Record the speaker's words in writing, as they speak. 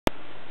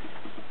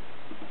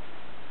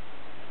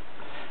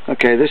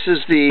Okay, this is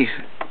the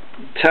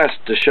test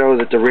to show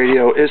that the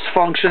radio is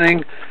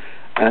functioning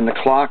and the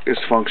clock is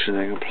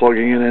functioning. I'm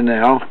plugging it in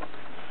now.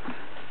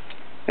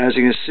 As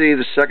you can see,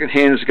 the second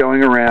hand is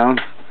going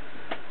around.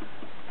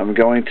 I'm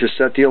going to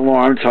set the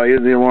alarm, tell you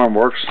the alarm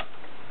works.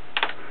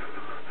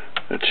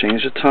 I'll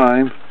change the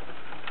time.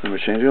 I'm going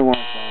to change the alarm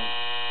time.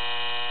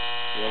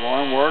 The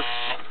alarm works.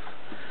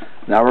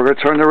 Now we're going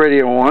to turn the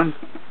radio on.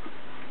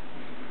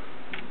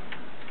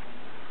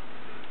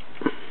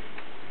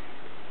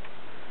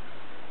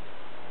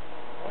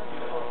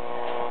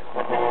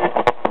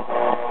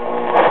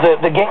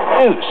 The game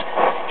news.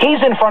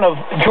 He's in front of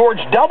George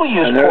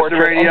W.'s portrait,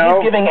 the radio. and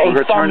he's giving a we're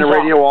going to turn the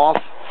radio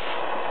off.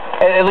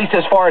 At least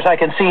as far as I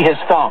can see his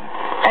thumb.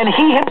 And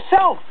he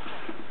himself.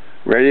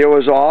 Radio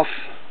is off.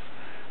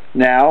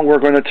 Now we're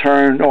going to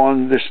turn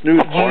on this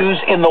news part.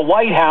 Used in the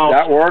White House.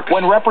 That works.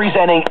 When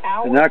representing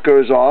our... And that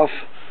goes off.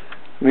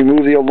 Let me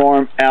move the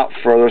alarm out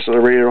further so the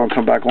radio don't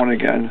come back on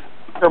again.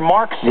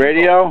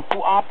 Radio.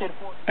 Who opted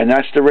for... And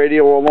that's the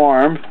radio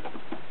alarm,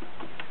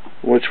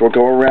 which will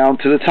go around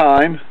to the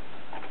time.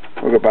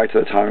 We'll go back to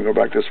the time and go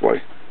back this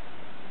way.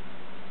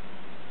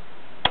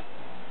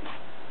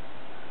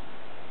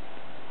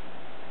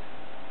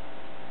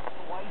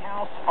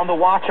 On the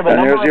watch of a and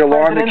number there's the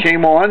alarm that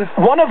came on.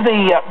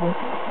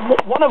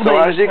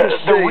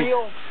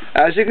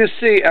 As you can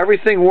see,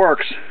 everything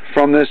works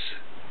from this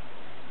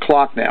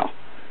clock now.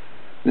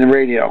 The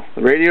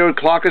radio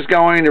clock is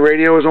going. The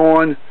radio is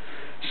on.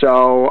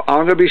 So I'm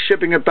going to be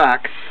shipping it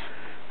back.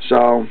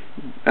 So,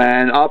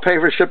 and I'll pay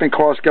for shipping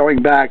costs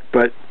going back.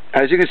 But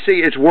as you can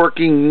see, it's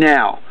working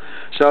now.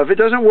 So if it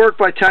doesn't work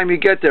by the time you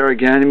get there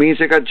again, it means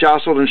it got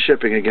jostled in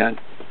shipping again.